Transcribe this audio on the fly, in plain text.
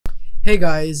Hey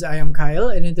guys, I am Kyle,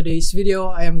 and in today's video,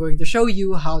 I am going to show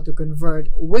you how to convert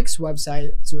Wix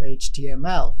website to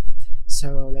HTML.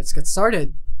 So let's get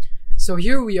started. So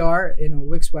here we are in a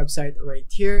Wix website right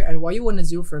here, and what you want to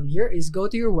do from here is go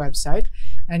to your website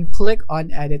and click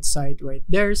on Edit Site right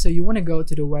there. So you want to go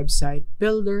to the website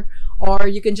builder, or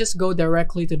you can just go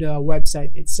directly to the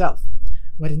website itself.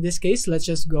 But in this case, let's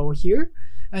just go here,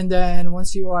 and then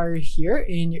once you are here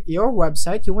in your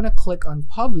website, you want to click on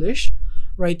Publish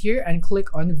right here and click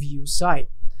on View Site.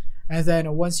 And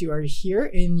then once you are here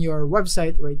in your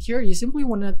website right here, you simply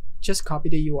want to just copy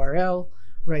the URL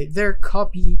right there,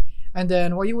 copy, and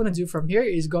then what you want to do from here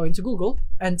is go into Google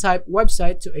and type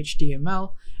website to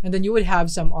HTML, and then you would have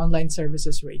some online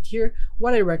services right here.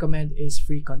 What I recommend is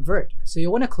Free Convert. So you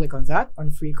want to click on that,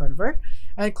 on Free Convert,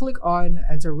 and click on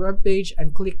Enter Web Page,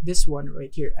 and click this one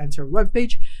right here, Enter Web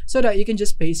Page, so that you can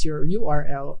just paste your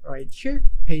URL right here,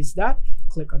 paste that,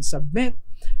 click on Submit,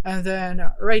 and then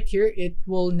right here it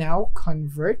will now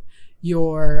convert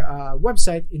your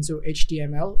website into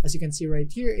HTML. As you can see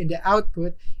right here in the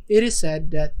output, it is said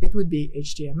that it would be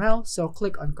HTML. So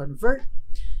click on Convert,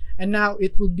 and now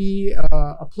it would be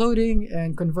uploading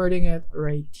and converting it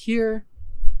right here.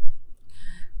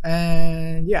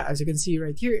 And yeah, as you can see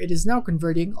right here, it is now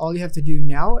converting. All you have to do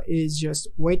now is just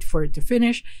wait for it to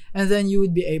finish, and then you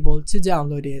would be able to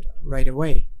download it right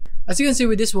away. As you can see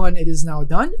with this one, it is now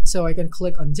done. So I can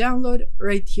click on download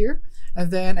right here, and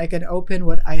then I can open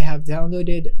what I have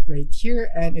downloaded right here,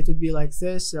 and it would be like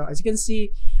this. So as you can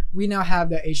see, we now have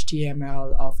the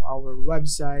HTML of our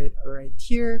website right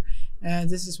here, and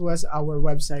this was our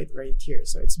website right here.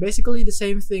 So it's basically the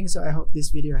same thing. So I hope this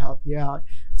video helped you out.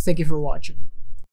 Thank you for watching.